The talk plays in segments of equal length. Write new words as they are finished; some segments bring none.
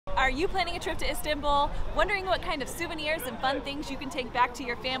Are you planning a trip to Istanbul? Wondering what kind of souvenirs and fun things you can take back to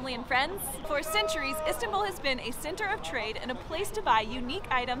your family and friends? For centuries, Istanbul has been a center of trade and a place to buy unique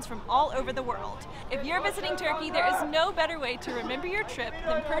items from all over the world. If you're visiting Turkey, there is no better way to remember your trip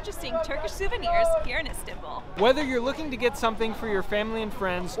than purchasing Turkish souvenirs here in Istanbul. Whether you're looking to get something for your family and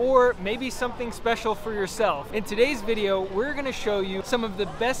friends, or maybe something special for yourself, in today's video, we're going to show you some of the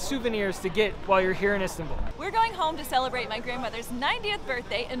best souvenirs to get while you're here in Istanbul. We're going home to celebrate my grandmother's 90th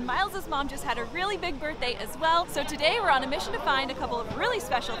birthday, and Miles's mom just had a really big birthday as well. So today we're on a mission to find a couple of really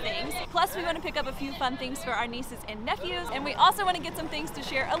special things. Plus we want to pick up a few fun things for our nieces and nephews, and we also want to get some things to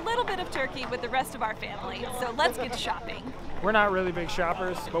share a little bit of Turkey with the rest of our family. So let's get shopping. We're not really big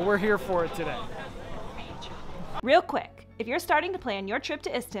shoppers, but we're here for it today. Real quick, if you're starting to plan your trip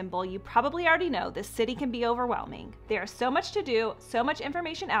to Istanbul, you probably already know this city can be overwhelming. There is so much to do, so much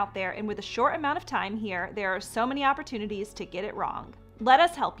information out there, and with a short amount of time here, there are so many opportunities to get it wrong. Let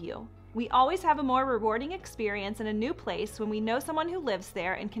us help you. We always have a more rewarding experience in a new place when we know someone who lives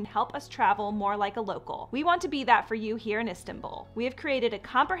there and can help us travel more like a local. We want to be that for you here in Istanbul. We have created a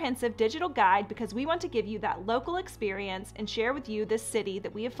comprehensive digital guide because we want to give you that local experience and share with you this city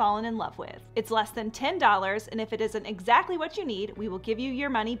that we have fallen in love with. It's less than $10, and if it isn't exactly what you need, we will give you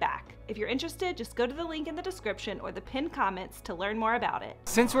your money back. If you're interested, just go to the link in the description or the pinned comments to learn more about it.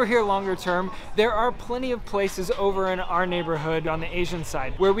 Since we're here longer term, there are plenty of places over in our neighborhood on the Asian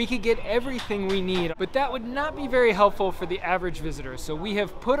side where we could get everything we need, but that would not be very helpful for the average visitor. So we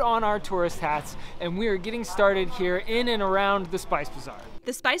have put on our tourist hats and we are getting started here in and around the Spice Bazaar.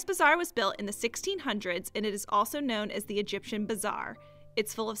 The Spice Bazaar was built in the 1600s, and it is also known as the Egyptian Bazaar.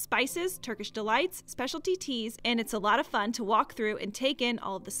 It's full of spices, Turkish delights, specialty teas, and it's a lot of fun to walk through and take in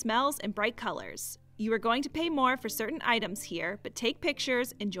all of the smells and bright colors. You are going to pay more for certain items here, but take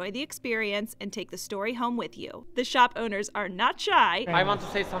pictures, enjoy the experience, and take the story home with you. The shop owners are not shy. I want to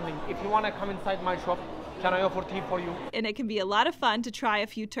say something. If you want to come inside my shop, can I offer tea for you? And it can be a lot of fun to try a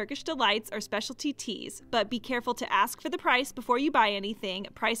few Turkish delights or specialty teas, but be careful to ask for the price before you buy anything.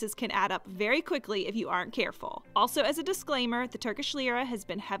 Prices can add up very quickly if you aren't careful. Also, as a disclaimer, the Turkish lira has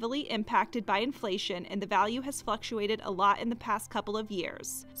been heavily impacted by inflation, and the value has fluctuated a lot in the past couple of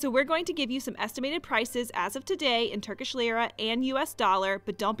years. So we're going to give you some estimated prices as of today in Turkish lira and US dollar,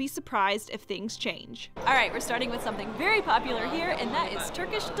 but don't be surprised if things change. All right, we're starting with something very popular here, and that is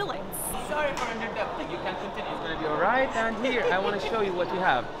Turkish delights. Sorry for interrupting. You can continue. It's going to be all right. And here, I want to show you what we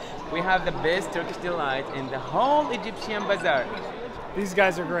have. We have the best Turkish delight in the whole Egyptian bazaar. These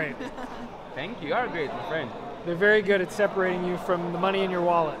guys are great. Thank you. You are great, my friend. They're very good at separating you from the money in your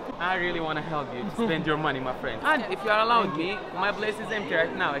wallet. I really want to help you spend your money, my friend. And if you are allowing me, my place is empty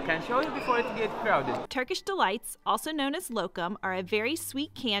right now. I can show you before it gets crowded. Turkish delights, also known as lokum, are a very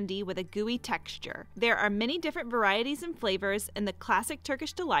sweet candy with a gooey texture. There are many different varieties and flavors, and the classic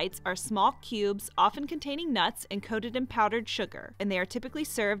Turkish delights are small cubes, often containing nuts and coated in powdered sugar, and they are typically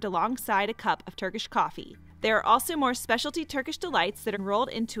served alongside a cup of Turkish coffee. There are also more specialty Turkish delights that are rolled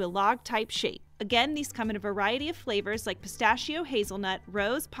into a log-type shape. Again, these come in a variety of flavors like pistachio, hazelnut,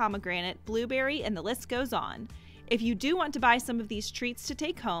 rose, pomegranate, blueberry, and the list goes on. If you do want to buy some of these treats to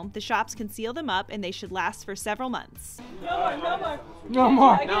take home, the shops can seal them up and they should last for several months. No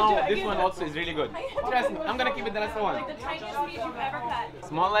more. No, this one also is really good. Trust me, I'm gonna keep it the last one. Like the tiniest piece you've ever cut.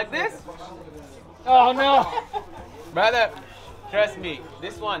 Small like this? Oh no. Brother, trust me,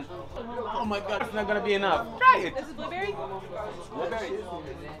 this one. Oh my god, it's not gonna be enough. Try it. This is blueberry? Blueberry.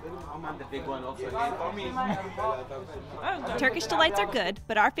 I want the big one also again for me. Turkish delights are good,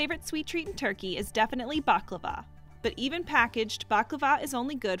 but our favorite sweet treat in Turkey is definitely baklava. But even packaged, baklava is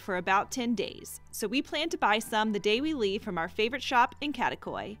only good for about 10 days. So we plan to buy some the day we leave from our favorite shop in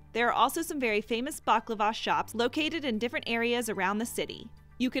Kadıköy. There are also some very famous baklava shops located in different areas around the city.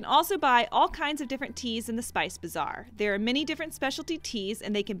 You can also buy all kinds of different teas in the Spice Bazaar. There are many different specialty teas,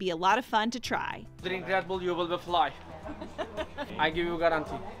 and they can be a lot of fun to try. Drink Red Bull, you will fly. I give you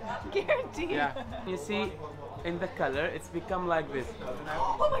guarantee. Guaranteed. Yeah. You see, in the color, it's become like this.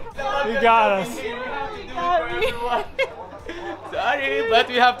 Oh my god. You got us. Sorry, but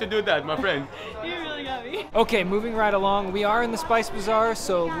we have to do that, my friend. You really got me. Okay, moving right along, we are in the Spice Bazaar,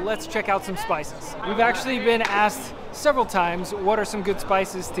 so let's check out some spices. We've actually been asked several times what are some good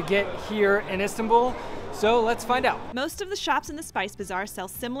spices to get here in Istanbul, so let's find out. Most of the shops in the Spice Bazaar sell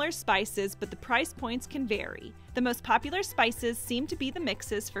similar spices, but the price points can vary. The most popular spices seem to be the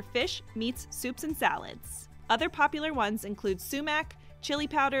mixes for fish, meats, soups, and salads. Other popular ones include sumac, chili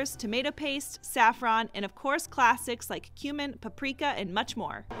powders, tomato paste, saffron, and of course classics like cumin, paprika, and much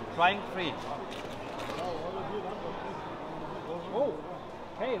more. Trying free. Oh,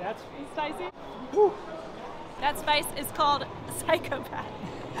 hey, that's spicy. Whew. That spice is called psychopath.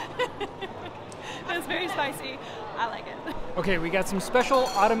 spicy. I like it. Okay, we got some special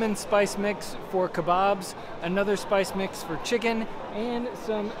Ottoman spice mix for kebabs, another spice mix for chicken, and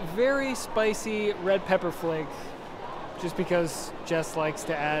some very spicy red pepper flakes, just because Jess likes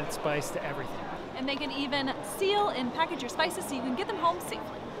to add spice to everything. And they can even seal and package your spices so you can get them home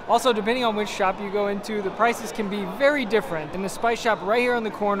safely. Also, depending on which shop you go into, the prices can be very different. In the spice shop right here on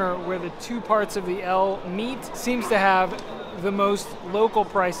the corner where the two parts of the L meet seems to have the most local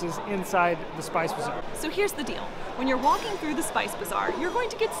prices inside the Spice Bazaar. So here's the deal. When you're walking through the Spice Bazaar, you're going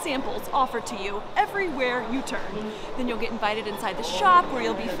to get samples offered to you everywhere you turn. Then you'll get invited inside the shop where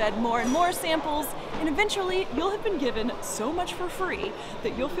you'll be fed more and more samples, and eventually you'll have been given so much for free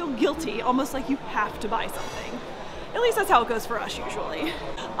that you'll feel guilty, almost like you have to buy something. At least that's how it goes for us usually.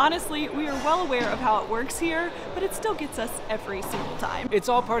 Honestly, we are well aware of how it works here, but it still gets us every single time. It's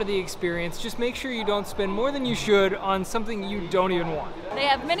all part of the experience. Just make sure you don't spend more than you should on something you don't even want. They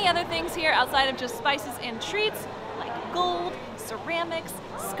have many other things here outside of just spices and treats, like gold, ceramics,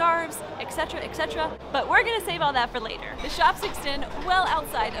 scarves, etc., etc. But we're gonna save all that for later. The shops extend well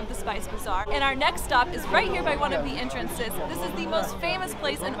outside of the Spice Bazaar, and our next stop is right here by one of the entrances. This is the most famous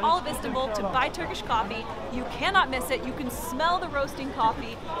place in all of Istanbul to buy Turkish coffee. You cannot miss it. You can smell the roasting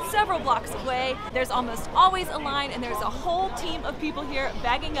coffee several blocks away. There's almost always a line, and there's a whole team of people here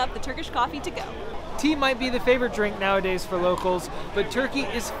bagging up the Turkish coffee to go. Tea might be the favorite drink nowadays for locals, but Turkey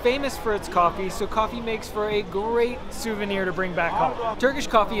is famous for its coffee, so coffee makes for a great souvenir to bring back home. Turkish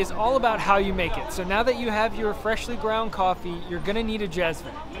coffee is all about how you make it, so now that you have your freshly ground coffee, you're gonna need a jezve.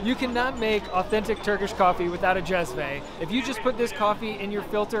 You cannot make authentic Turkish coffee without a jezve. If you just put this coffee in your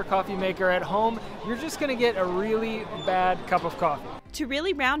filter coffee maker at home, you're just gonna get a really bad cup of coffee. To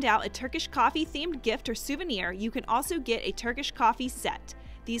really round out a Turkish coffee themed gift or souvenir, you can also get a Turkish coffee set.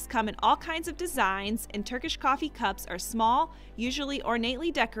 These come in all kinds of designs, and Turkish coffee cups are small, usually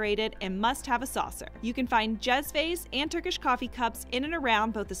ornately decorated, and must have a saucer. You can find jezves and Turkish coffee cups in and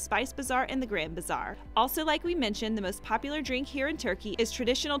around both the Spice Bazaar and the Grand Bazaar. Also, like we mentioned, the most popular drink here in Turkey is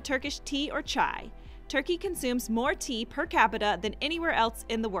traditional Turkish tea or chai. Turkey consumes more tea per capita than anywhere else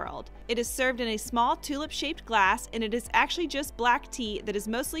in the world. It is served in a small tulip-shaped glass, and it is actually just black tea that is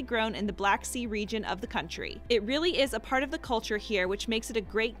mostly grown in the Black Sea region of the country. It really is a part of the culture here, which makes it a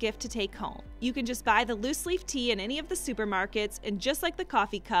great gift to take home. You can just buy the loose-leaf tea in any of the supermarkets, and just like the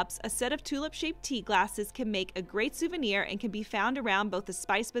coffee cups, a set of tulip-shaped tea glasses can make a great souvenir and can be found around both the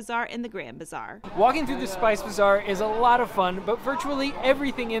Spice Bazaar and the Grand Bazaar. Walking through the Spice Bazaar is a lot of fun, but virtually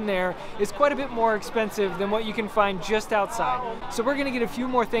everything in there is quite a bit more expensive than what you can find just outside. So we're gonna get a few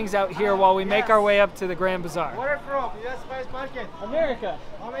more things out here while we make our way up to the Grand Bazaar. Where are you from? US Spice Market. America.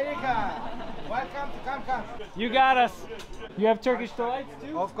 America. Welcome to come. You got us. You have Turkish delights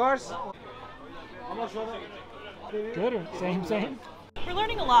too? Of course. Good or same? We're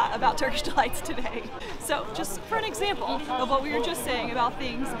learning a lot about Turkish delights today. So just for an example of what we were just saying about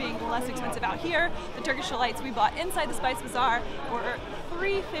things being less expensive out here, the Turkish delights we bought inside the Spice Bazaar were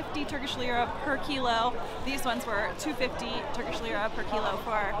 350 Turkish lira per kilo. These ones were 250 Turkish lira per kilo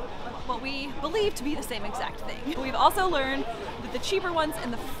for what we believe to be the same exact thing. We've also learned that the cheaper ones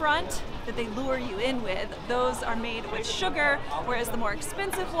in the front that they lure you in with, those are made with sugar, whereas the more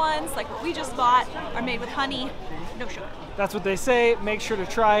expensive ones, like what we just bought, are made with honey, no sugar. That's what they say. Make sure to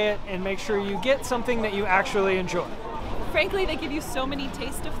try it and make sure you get something that you actually enjoy. Frankly, they give you so many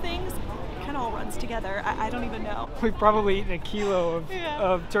taste of things. Kind of all runs together. I don't even know. We've probably eaten a kilo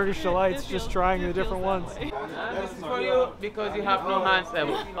of Turkish delights just trying the different ones. This is for you because you have no hands.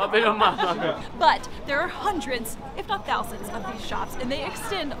 Open your mouth. But there are hundreds, if not thousands, of these shops, and they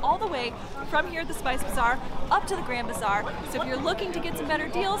extend all the way from here at the Spice Bazaar up to the Grand Bazaar. So if you're looking to get some better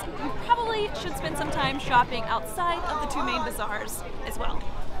deals, you probably should spend some time shopping outside of the two main bazaars as well.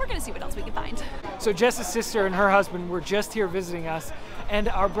 We're gonna see what else we can find. So Jess's sister and her husband were just here visiting us, and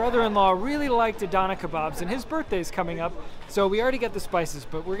our brother-in-law really liked Adana kebabs, and his birthday's coming up, so we already got the spices,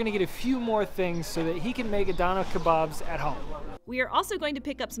 but we're gonna get a few more things so that he can make Adana kebabs at home. We are also going to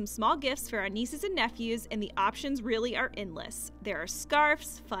pick up some small gifts for our nieces and nephews, and the options really are endless. There are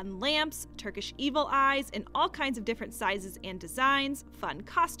scarves, fun lamps, Turkish evil eyes, and all kinds of different sizes and designs, fun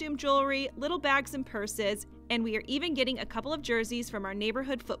costume jewelry, little bags and purses, and we are even getting a couple of jerseys from our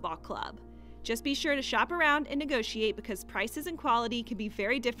neighborhood football club. Just be sure to shop around and negotiate because prices and quality can be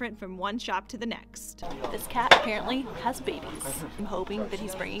very different from one shop to the next. This cat apparently has babies. I'm hoping that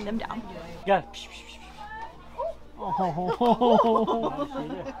he's bringing them down. Yeah.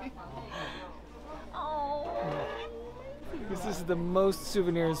 This is the most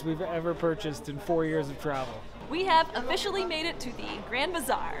souvenirs we've ever purchased in 4 years of travel. We have officially made it to the Grand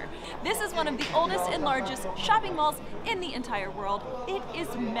Bazaar. This is one of the oldest and largest shopping malls in the entire world. It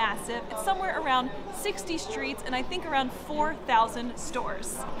is massive. It's somewhere around 60 streets and I think around 4,000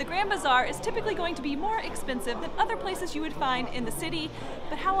 stores. The Grand Bazaar is typically going to be more expensive than other places you would find in the city,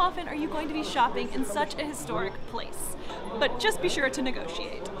 but how often are you going to be shopping in such a historic place? But just be sure to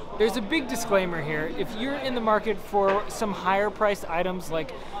negotiate. There's a big disclaimer here. If you're in the market for some higher priced items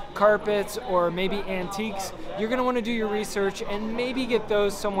like carpets or maybe antiques, you're going to want to do your research and maybe get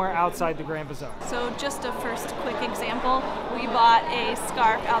those somewhere outside the Grand Bazaar. So just a first quick example, we bought a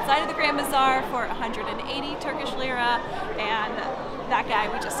scarf outside of the Grand Bazaar for 180 Turkish lira, and that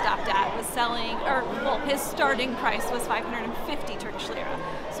guy we just stopped at was selling, or well, his starting price was 550 Turkish lira.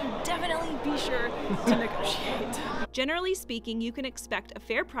 So definitely be sure to negotiate. Generally speaking, you can expect a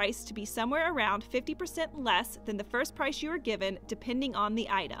fair price to be somewhere around 50% less than the first price you were given, depending on the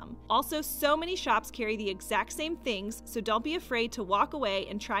item. Also, so many shops carry the exact same things, so don't be afraid to walk away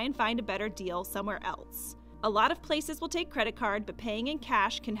and try and find a better deal somewhere else. A lot of places will take credit card, but paying in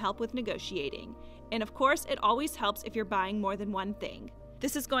cash can help with negotiating. And of course, it always helps if you're buying more than one thing.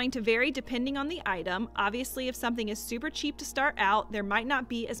 This is going to vary depending on the item. Obviously, if something is super cheap to start out, there might not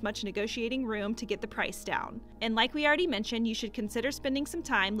be as much negotiating room to get the price down. And like we already mentioned, you should consider spending some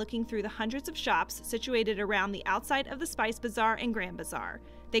time looking through the hundreds of shops situated around the outside of the Spice Bazaar and Grand Bazaar.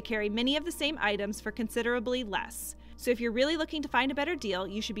 They carry many of the same items for considerably less. So if you're really looking to find a better deal,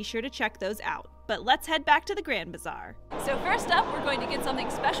 you should be sure to check those out. But let's head back to the Grand Bazaar. So first up, we're going to get something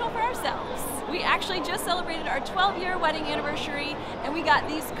special for ourselves. We actually just celebrated our 12-year wedding anniversary, and we got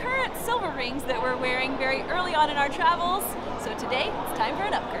these current silver rings that we're wearing very early on in our travels. So today, it's time for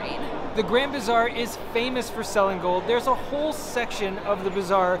an upgrade. The Grand Bazaar is famous for selling gold. There's a whole section of the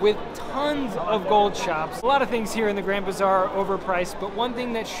bazaar with tons of gold shops. A lot of things here in the Grand Bazaar are overpriced, but one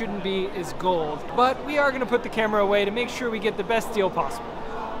thing that shouldn't be is gold. But we are going to put the camera away to make sure we get the best deal possible.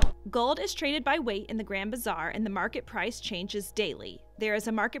 Gold is traded by weight in the Grand Bazaar, and the market price changes daily. There is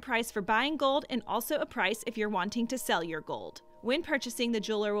a market price for buying gold and also a price if you're wanting to sell your gold. When purchasing, the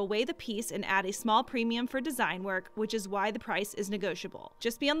jeweler will weigh the piece and add a small premium for design work, which is why the price is negotiable.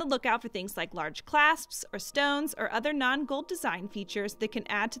 Just be on the lookout for things like large clasps or stones or other non-gold design features that can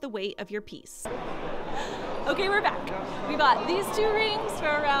add to the weight of your piece. Okay, we're back. We bought these two rings for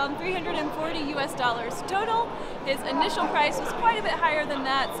around $340 US total. His initial price was quite a bit higher than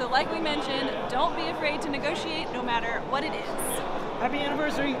that, so like we mentioned, don't be afraid to negotiate no matter what it is. Happy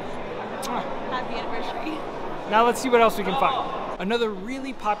anniversary. Happy anniversary. Now let's see what else we can find. Another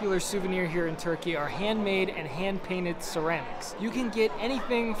really popular souvenir here in Turkey are handmade and hand-painted ceramics. You can get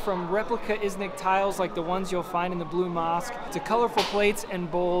anything from replica Iznik tiles like the ones you'll find in the Blue Mosque, to colorful plates and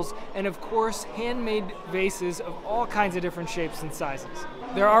bowls, and of course handmade vases of all kinds of different shapes and sizes.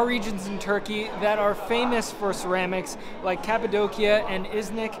 There are regions in Turkey that are famous for ceramics, like Cappadocia and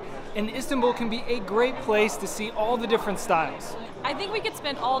Iznik, and Istanbul can be a great place to see all the different styles. I think we could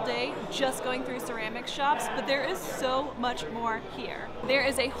spend all day just going through ceramics shops, but there is so much more here. There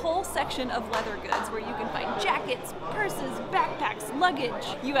is a whole section of leather goods where you can find jackets, purses, backpacks, luggage.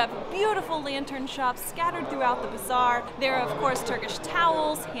 You have beautiful lantern shops scattered throughout the bazaar. There are of course Turkish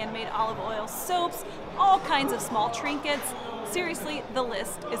towels, handmade olive oil soaps, all kinds of small trinkets. Seriously, the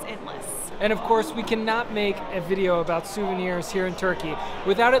list is endless. And of course, we cannot make a video about souvenirs here in Turkey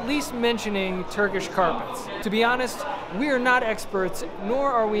without at least mentioning Turkish carpets. To be honest, we are not experts, nor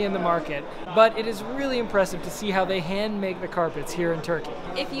are we in the market, but it is really impressive to see how they hand make the carpets here in Turkey.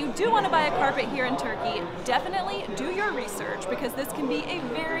 If you do want to buy a carpet here in Turkey, definitely do your research, because this can be a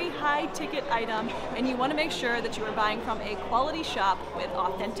very high ticket item, and you want to make sure that you are buying from a quality shop with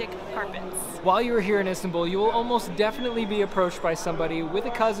authentic carpets. While you are here in Istanbul, you will almost definitely be approached by somebody with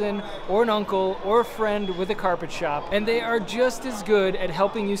a cousin or an uncle or a friend with a carpet shop, and they are just as good at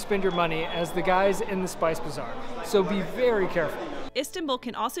helping you spend your money as the guys in the Spice Bazaar. So be very careful. Istanbul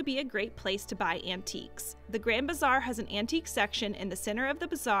can also be a great place to buy antiques. The Grand Bazaar has an antique section in the center of the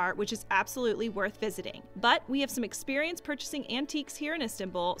bazaar, which is absolutely worth visiting. But we have some experience purchasing antiques here in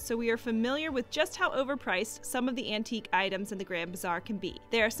Istanbul, so we are familiar with just how overpriced some of the antique items in the Grand Bazaar can be.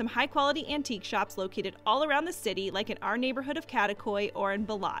 There are some high-quality antique shops located all around the city, like in our neighborhood of Kadıköy or in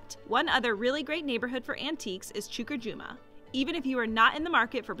Balat. One other really great neighborhood for antiques is Çukurcuma. Even if you are not in the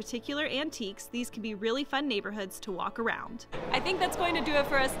market for particular antiques, these can be really fun neighborhoods to walk around. I think that's going to do it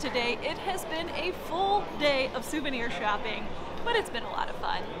for us today. It has been a full day of souvenir shopping. but it's been a lot of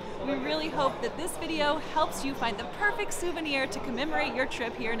fun. We really hope that this video helps you find the perfect souvenir to commemorate your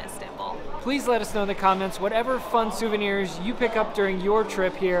trip here in Istanbul. Please let us know in the comments whatever fun souvenirs you pick up during your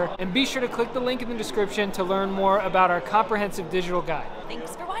trip here, and be sure to click the link in the description to learn more about our comprehensive digital guide.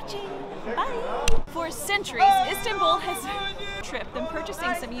 Thanks for watching. Bye. For centuries, Istanbul has tripped them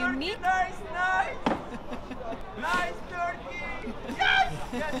purchasing some unique. Nice turkey! Yes!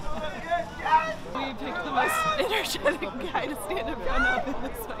 Yes! We picked the most energetic guy to stand in front of in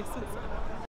this